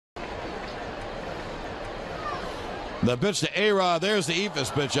The pitch to A-Rod. There's the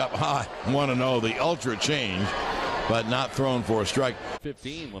Eephus pitch up high. 1-0, the ultra change, but not thrown for a strike.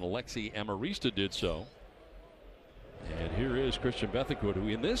 15 when Alexi Amarista did so. And here is Christian Bethencourt, who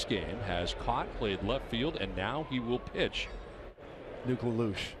in this game has caught, played left field, and now he will pitch. Nuke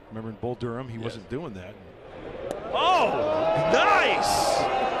LaLoosh. Remember in Bull Durham, he wasn't doing that. Oh, nice!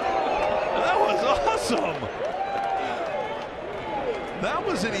 That was awesome. That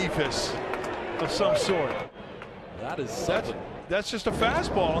was an Eephus of some sort. That is something. That's just a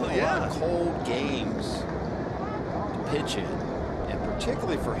fastball. A lot of cold games to pitch in, and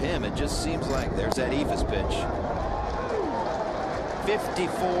particularly for him, it just seems like there's that Eephus pitch.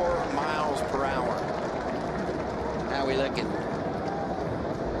 54 miles per hour. How we looking?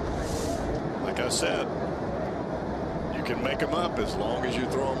 Like I said, you can make them up as long as you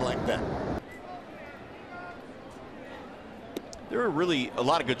throw them like that. There are really a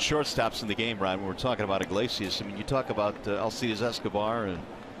lot of good shortstops in the game, Ryan. When we're talking about Iglesias, I mean, you talk about Alcides Escobar and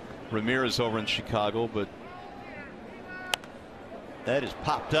Ramirez over in Chicago, but that is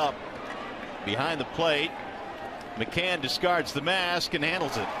popped up behind the plate. McCann discards the mask and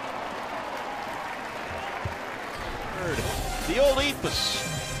handles it. The old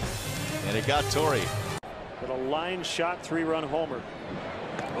Eephus, and it got Torrey. With a line shot 3-run homer.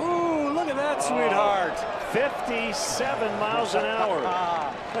 Ooh, look at that, sweetheart. 57 miles an hour.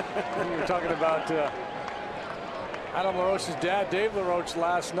 We were talking about Adam LaRoche's dad, Dave LaRoche,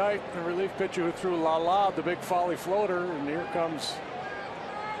 last night, the relief pitcher who threw the big folly floater, and here comes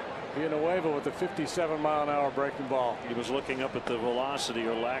Villanueva with a 57-mile-an-hour breaking ball. He was looking up at the velocity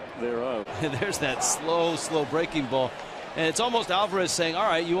or lack thereof. There's that slow breaking ball. And it's almost Alvarez saying, all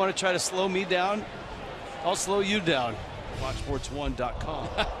right, you want to try to slow me down? I'll slow you down. WatchSports1.com.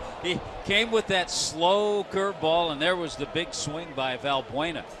 He came with that slow curveball, and there was the big swing by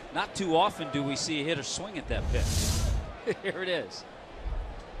Valbuena. Not too often do we see a hitter swing at that pitch. Here it is.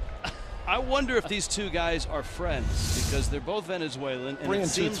 I wonder if these two guys are friends, because they're both Venezuelan, and it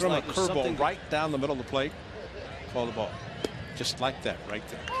seems like a curveball right down the middle of the plate. Call the ball. Just like that, right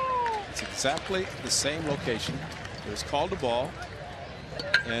there. It's exactly the same location. It was called the ball.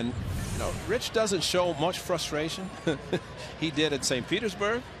 And, you know, Rich doesn't show much frustration. He did at St.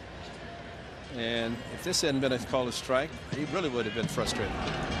 Petersburg. And if this hadn't been called a strike, he really would have been frustrated.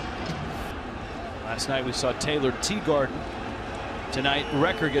 Last night we saw Taylor Teagarden. Tonight,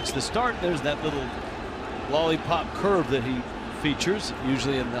 Recker gets the start. There's that little lollipop curve that he features,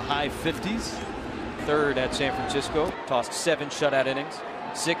 usually in the high 50s. Third at San Francisco, tossed 7 shutout innings,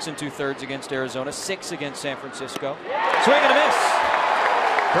 6 2/3 against Arizona, 6 against San Francisco. Swing and a miss.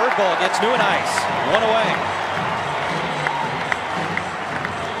 Curveball gets new and ice. 1 away.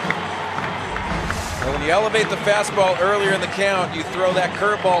 And when you elevate the fastball earlier in the count, you throw that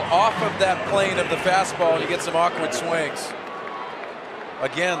curveball off of that plane of the fastball and you get some awkward swings.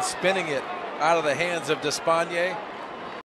 Again, spinning it out of the hands of Despagne.